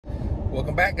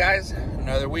Welcome back, guys.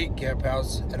 Another week, Camp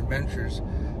House Adventures.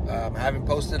 I haven't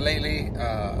posted lately.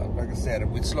 Like I said,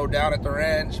 we slowed down at the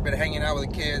ranch, been hanging out with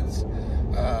the kids.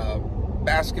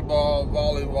 Basketball,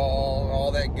 volleyball, all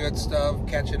that good stuff,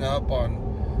 catching up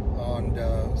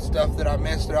on stuff that I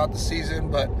missed throughout the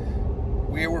season. But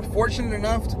we were fortunate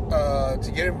enough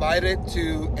to get invited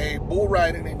to a bull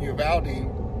riding in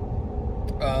Uvalde.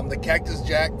 The Cactus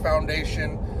Jack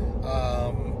Foundation,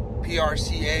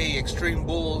 PRCA, Xtreme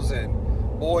Bulls, and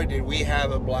boy, did we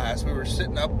have a blast. We were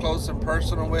sitting up close and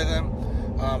personal with them.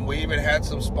 We even had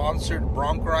some sponsored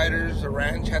bronc riders. The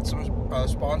ranch had some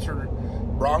sponsored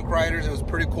bronc riders. It was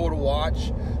pretty cool to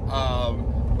watch.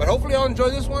 But hopefully I'll enjoy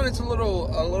this one. It's a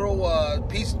little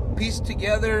pieced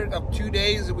together of 2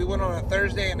 days. We went on a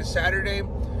Thursday and a Saturday.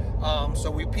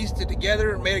 So we pieced it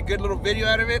together and made a good little video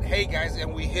out of it. Hey guys,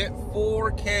 and we hit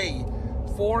 4K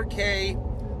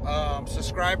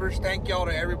subscribers. Thank y'all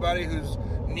to everybody who's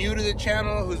new to the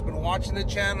channel, who's been watching the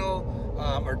channel,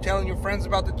 or telling your friends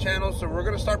about the channel. So we're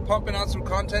gonna start pumping out some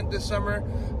content this summer.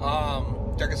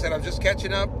 Like I said, I'm just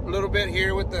catching up a little bit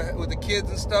here with the kids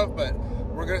and stuff, but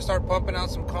we're gonna start pumping out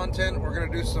some content. We're gonna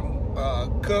do some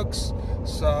cooks,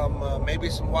 some maybe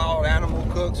some wild animal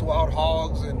cooks, wild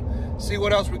hogs, and see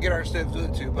what else we get ourselves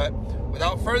into. But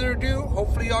without further ado,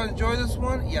 hopefully y'all enjoy this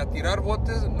one. Y a tirar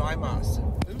botes, no hay más.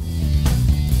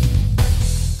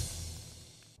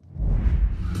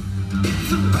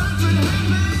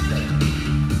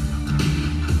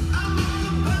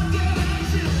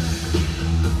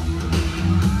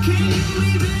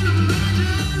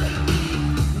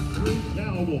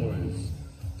 Cowboys.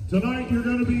 Tonight you're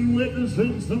going to be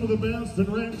witnessing some of the best in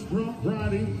ranch bronc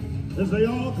riding as they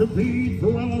all compete for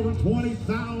well over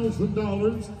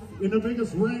 $20,000 in the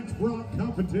biggest ranch bronc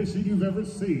competition you've ever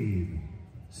seen.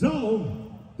 So,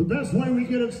 the best way we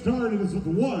get it started is with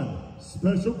one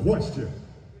special question.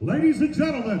 Ladies and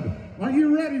gentlemen, are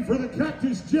you ready for the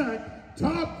Cactus Jack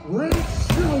Top Ranch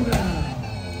Showdown?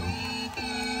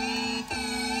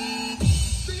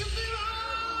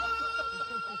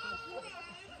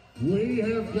 We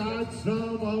have got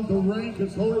some of the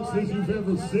rankest horses you've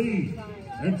ever seen.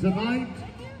 And tonight,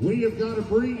 we have got to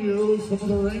bring you some of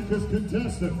the rankest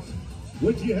contestants.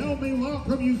 Would you help me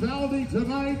welcome Uvalde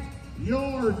tonight,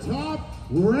 your top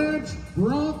ranch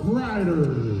bronc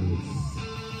riders.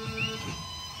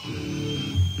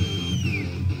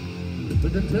 The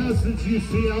contestants you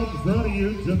see out in front of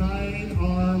you tonight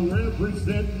are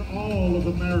representing all of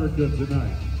America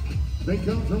tonight. They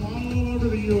come from all over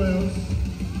the U.S.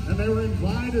 and they were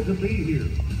invited to be here.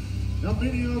 Now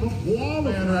many of them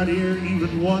qualified right here,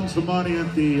 even won some money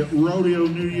at the Rodeo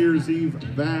New Year's Eve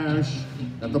Bash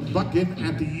at the Bucking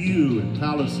at the U in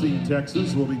Palestine,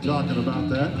 Texas. We'll be talking about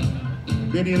that.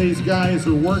 Many of these guys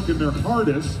are working their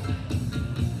hardest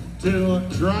to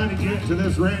try to get to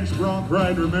this ranch bronc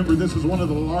ride. Remember, this is one of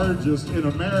the largest in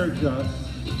America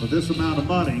for this amount of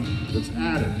money that's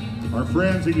added. Our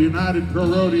friends at United Pro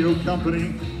Rodeo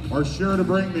Company are sure to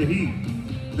bring the heat.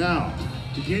 Now,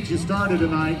 to get you started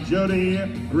tonight, Jody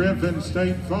Griffin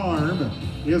State Farm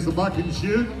is the Buck and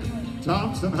Shoot.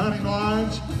 Thompson Hunting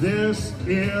Lodge, this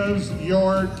is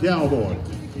your cowboy.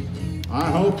 I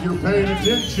hope you're paying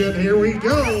attention. Here we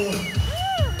go.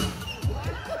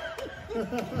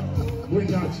 We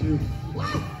got you.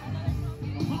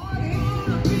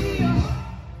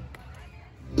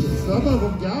 Some of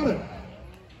them got it.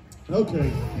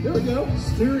 Okay, here we go.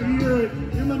 Steer ear.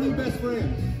 You're my new best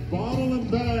friend. Bottle and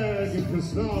bag and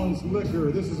Casal's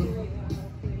liquor. This is a...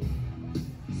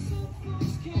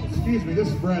 Excuse me, this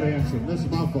is Brad Hanson. This is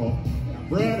my fault.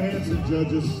 Brad Hanson,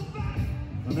 judges.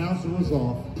 Announcer was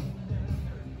off.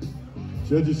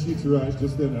 Judges sheets are right,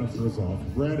 just the announcer was off.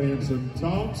 Brad Hanson,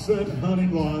 Thompson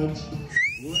Hunting Lodge,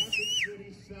 Rapid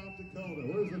City, South Dakota.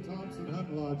 Where's the Thompson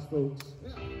Hunting Lodge, folks?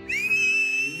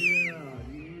 Yeah,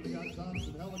 you got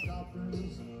Thompson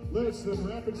Helicopters. Listen,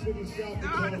 Rapid City, South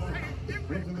Dakota,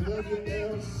 into the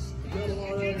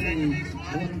WSLRA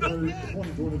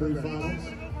 2023 finals.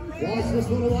 Watch this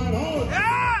little white hog.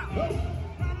 Yeah! Oh.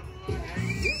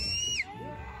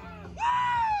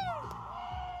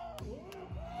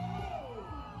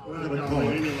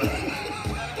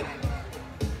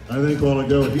 I think while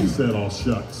ago he said all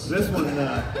shucks. This one,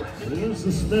 here's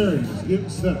the snaring. He's getting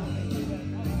set.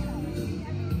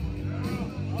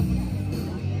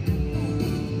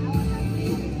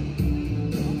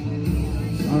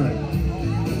 All right.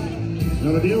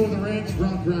 Now the deal with the ranch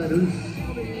bronc riders.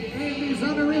 And he's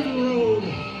on the river road.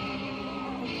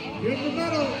 Get in the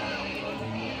middle.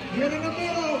 Get in the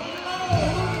middle.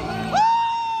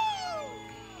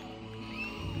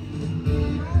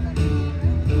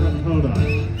 Hold on.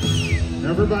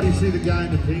 Everybody see the guy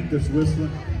in the pink that's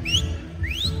whistling?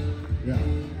 Yeah. Are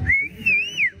you married,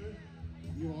 sir?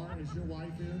 You are? Is your wife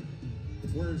here?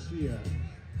 Where is she at?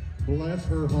 Bless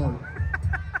her heart.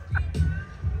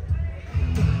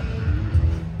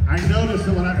 I noticed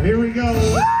that when I, here we go.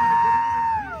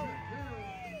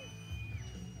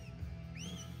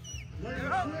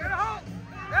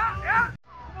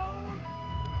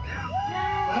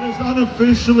 That is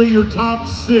unofficially your top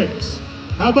 6.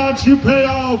 How about you pay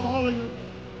off all of your...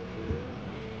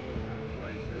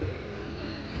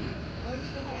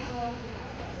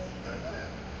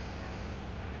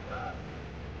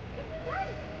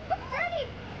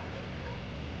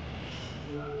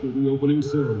 To the opening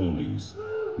ceremonies.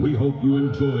 We hope you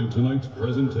enjoyed tonight's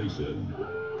presentation.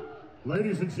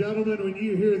 Ladies and gentlemen, when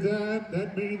you hear that,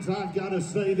 that means I've got to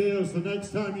say this. The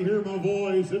next time you hear my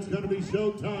voice, it's going to be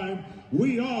showtime.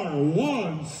 We are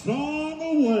one song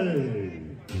away.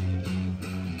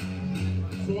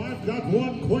 So I've got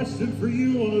one question for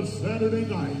you on a Saturday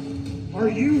night. Are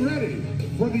you ready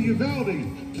for the Uvalde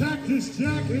Cactus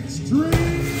Jack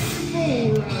Xtreme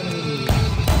Bull Riders?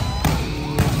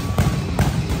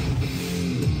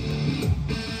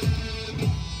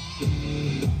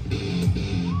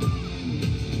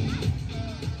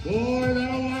 Boy,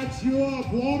 that'll light you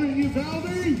up, won't it,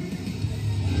 Uvalde?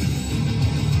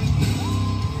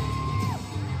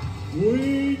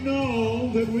 We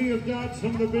know that we have got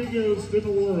some of the biggest in the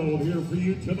world here for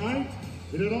you tonight.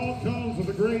 And it all comes with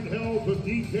the great help of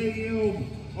DKM,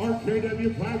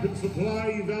 RKW Pipe and Supply,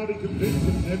 Uvalde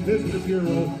Convention and Visitor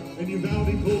Bureau, and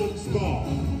Uvalde Pool and Spa.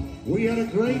 We had a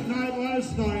great night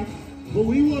last night, but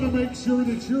we want to make sure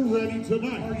that you're ready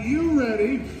tonight. Are you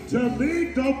ready to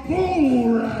meet the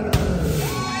Bull Riders?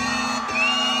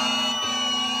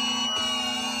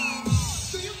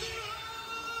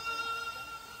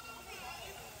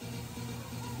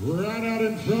 Right out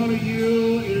in front of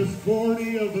you is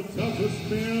 40 of the toughest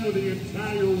men of the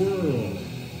entire world.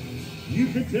 You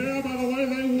can tell by the way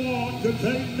they walk that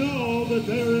they know that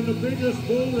they're in the biggest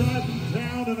bull riding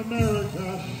town in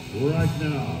America right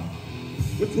now.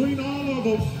 Between all of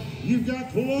them, you've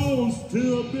got close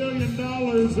to $1 billion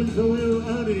in career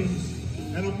earnings.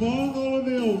 And among all of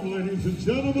them, ladies and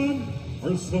gentlemen,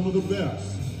 are some of the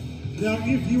best. Now,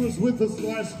 if you was with us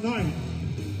last night,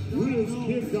 we was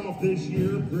kicked off this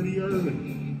year pretty early.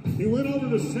 He went over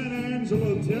to San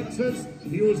Angelo, Texas.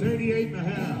 He was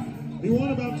 88.5. He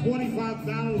won about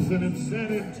 25,000 in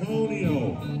San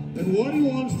Antonio. And what he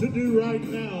wants to do right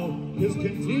now is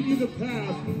continue the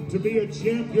path to be a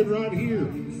champion right here.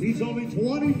 He's only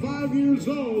 25 years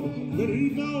old, but he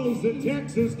knows that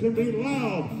Texas can be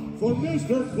loud for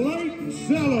Mr. Clayton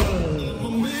Sellers.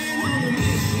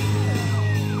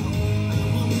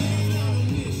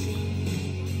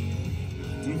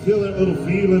 Do you feel that little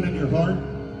feeling in your heart?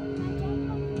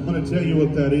 I'm going to tell you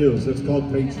what that is. That's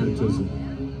called patriotism.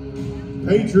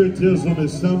 Patriotism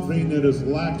is something that is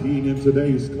lacking in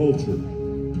today's culture.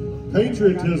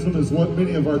 Patriotism is what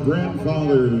many of our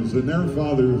grandfathers and their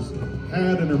fathers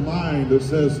had in their mind that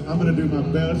says, I'm going to do my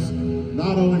best,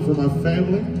 not only for my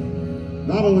family,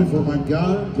 not only for my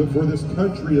God, but for this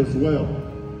country as well.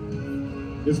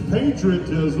 It's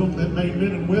patriotism that made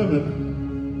men and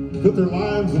women put their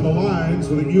lives on the line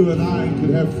so that you and I could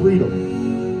have freedom.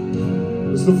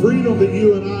 It's the freedom that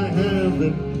you and I have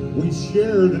that we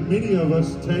share that many of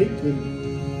us take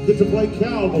and get to play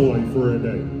cowboy for a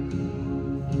day.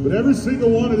 But every single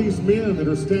one of these men that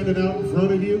are standing out in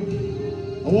front of you,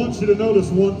 I want you to notice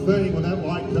one thing when that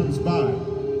light comes by.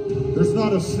 There's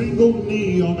not a single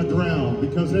knee on the ground,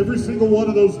 because every single one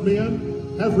of those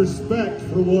men have respect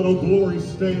for what Old Glory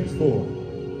stands for.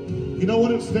 You know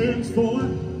what it stands for?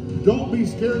 Don't be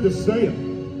scared to say it.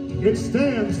 It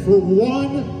stands for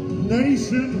one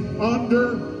nation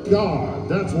under God.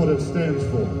 That's what it stands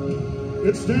for.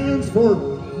 It stands for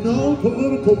no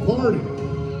political party,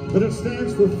 but it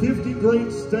stands for 50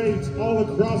 great states all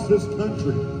across this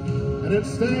country. And it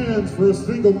stands for a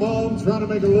single mom trying to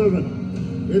make a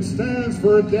living. It stands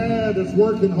for a dad that's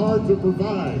working hard to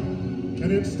provide.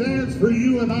 And it stands for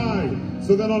you and I,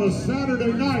 so that on a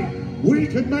Saturday night, we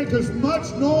can make as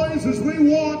much noise as we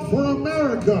want for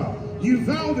America.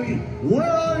 Uvalde,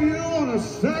 where are you on a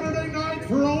Saturday night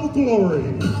for Old Glory?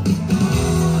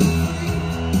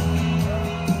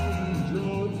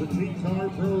 Drawn for T-Car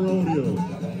Pro Rodeo.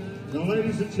 Now,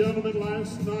 ladies and gentlemen,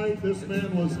 last night this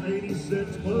man was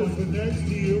 86 person next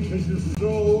to you because you're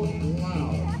so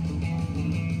loud.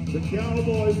 The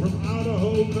cowboy from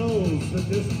Idaho knows that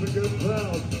this is a good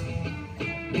crowd.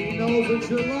 He knows that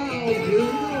you're loud. Here we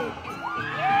go.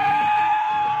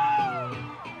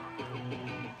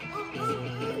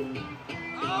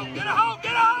 Get a hold!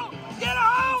 Get a hold! Get a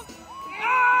hold!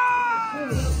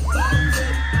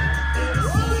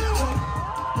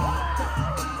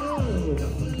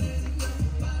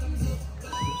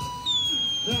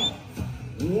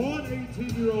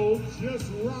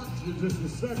 you just a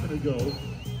second ago,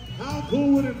 how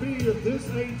cool would it be if this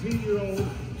 18-year-old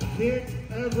kicked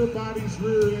everybody's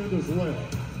rear end as well?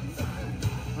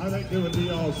 I think it would be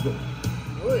awesome.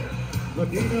 Oh, yeah.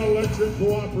 Medina Electric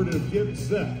Cooperative, get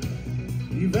set.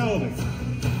 Uvalde.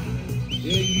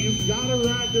 Yeah, you've got to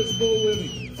ride this bull with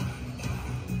him.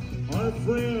 Our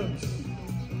friends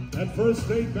at First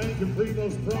State Bank and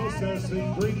Primo's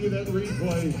Processing bring you that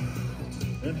replay.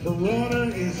 And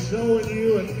Piranha is showing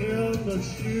you an in the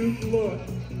chute look.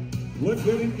 Look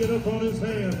at him get up on his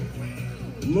hand.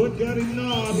 Look at him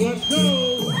nod. Let's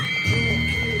go.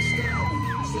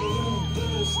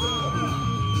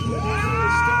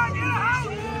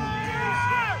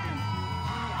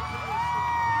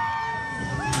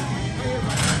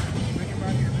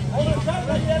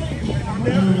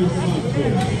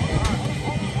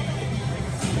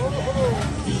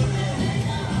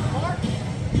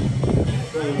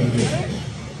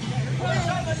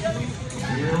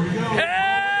 Here we go.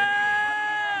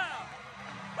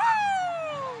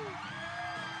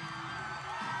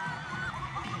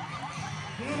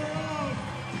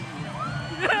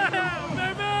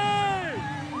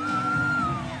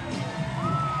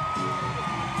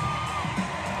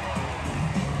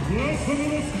 Listen to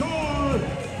the score,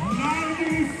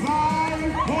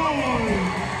 95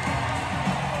 points.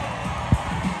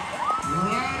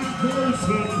 Ryder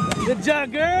Pearson. Good job,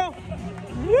 girl.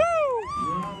 Woo!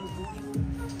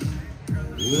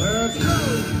 Let's go.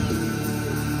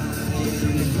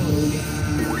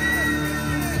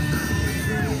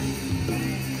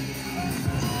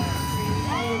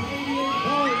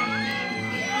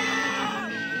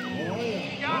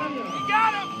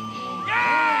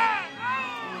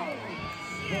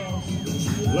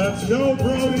 Let's go,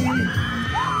 Brody.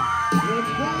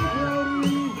 Let's go,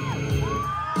 Brody.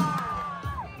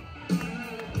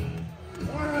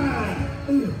 All right.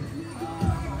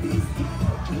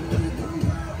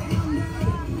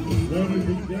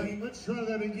 Brody, let's try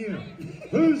that again.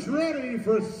 Who's ready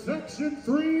for Section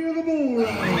 3 of the bull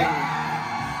ride?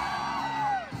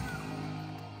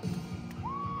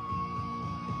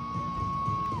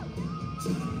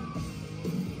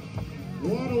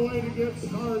 What a way to get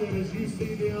started as you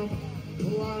see them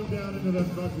climb down into that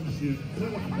fucking chute.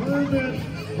 Set a permit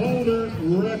holder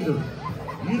record.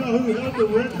 You know who held the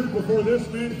record before this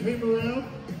man came around?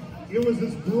 It was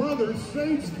his brother,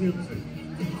 Sage Kimsey.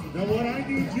 Now what I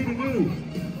need you to do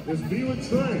is be with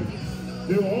Trey.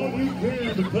 Do all you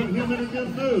can to put him in a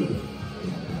good mood.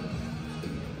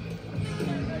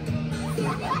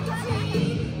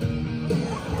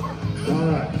 All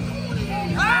right.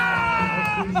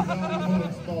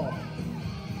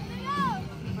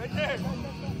 Right there.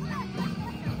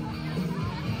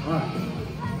 All right.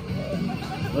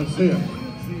 Let's see him.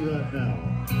 See right now.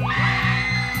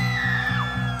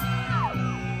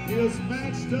 He is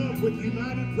matched up with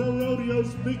United Pro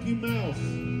Rodeo's Mickey Mouse.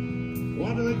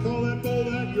 Why do they call that bull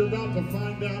that? You're about to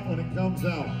find out when it comes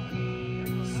out.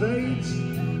 Sage,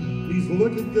 he's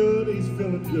looking good, he's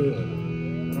feeling good.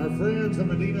 And our friends at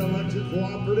Medina Electric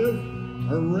Cooperative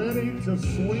are ready to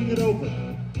swing it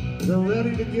open. They're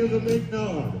ready to give a big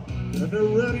nod. And they're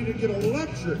ready to get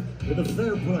electric in the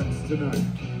Fairplex tonight.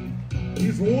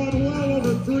 He's won well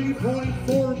over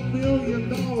 $3.4 million.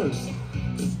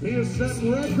 He has set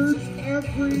records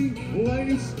every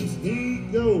place he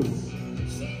goes.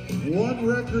 One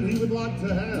record he would like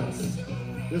to have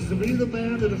is to be the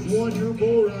man that has won your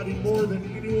bull riding more than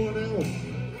anyone else.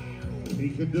 He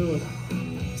can do it.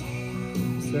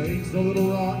 Takes the little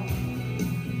rock,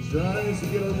 tries to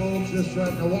get her bull just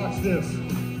right. Now watch this.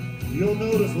 You'll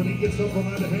notice when he gets up on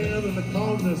that hand and the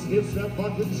calmness hits that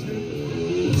bucket chute.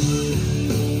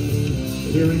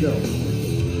 Here we go.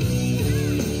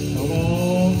 Come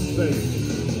on, Sage.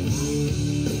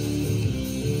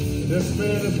 This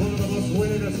man is one of the most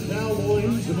winningest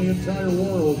cowboys in the entire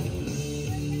world.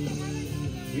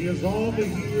 He is on the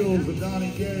heels of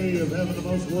Donnie Gay of having the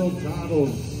most world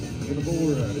titles in the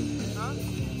bull riding.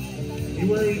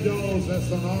 Anywhere he goes, that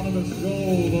synonymous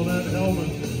gold on that helmet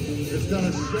is going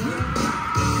to shine.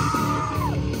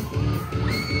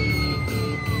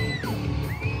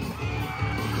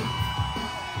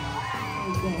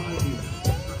 Behind you.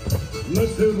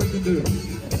 Let's see what we can do.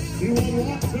 He won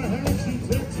Waxahachie,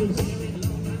 Texas,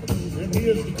 and he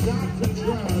has got to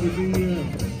try to be in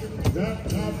that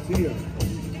top 10.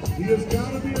 He has got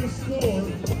to be a score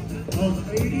of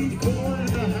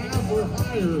 84.5 or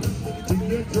higher to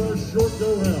get to our short go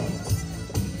round.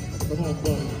 Come on,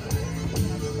 buddy.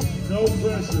 No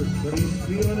pressure, but he's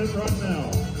feeling it right now.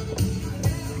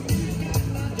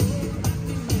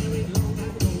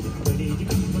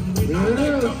 Here it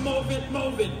is.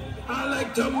 Move it. I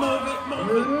like to move it.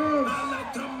 I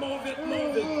like to move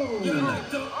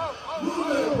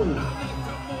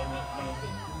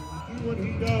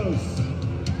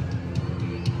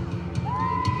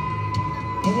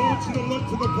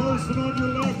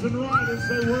left and right and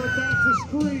say, we're about to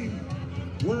scream.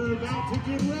 We're about to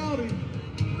get rowdy.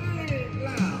 Really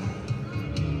loud.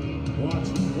 Watch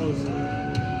it closely.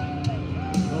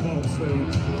 Come on,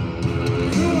 stage.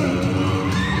 Do it!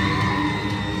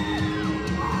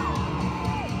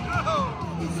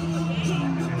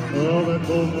 Oh, that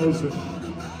bull knows it.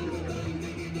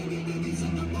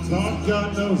 Top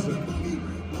Gun knows it.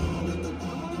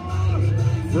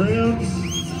 Friends,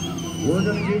 we're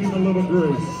going to give him a little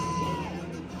grace.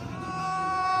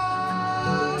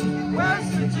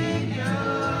 West Virginia.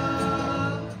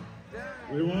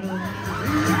 We want to...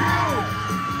 Here we go!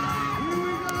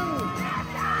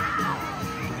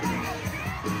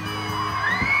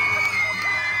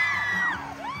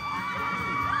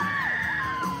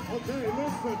 Okay,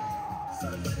 listen.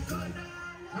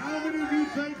 How many of you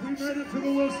think we made it to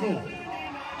the whistle?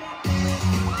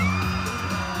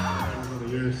 Over the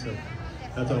years, so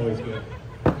that's always good.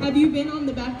 Have you been on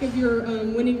the back of your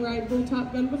winning ride Bull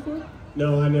Top Gun before?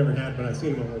 No, I never had, but I've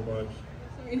seen them a whole bunch.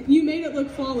 And you made it look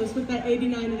flawless with that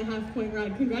 89.5 point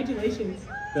ride. Congratulations.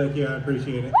 Thank you, I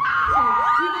appreciate it. So,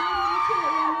 you guys want to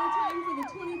one more time for the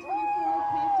 2024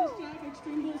 Cactus Jack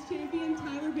Extreme Bulls champion,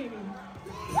 Tyler Bingham.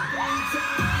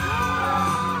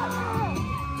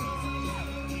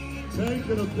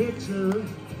 Taking a picture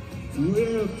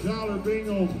with Tyler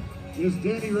Bingham is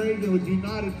Danny Reagan with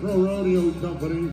United Pro Rodeo Company.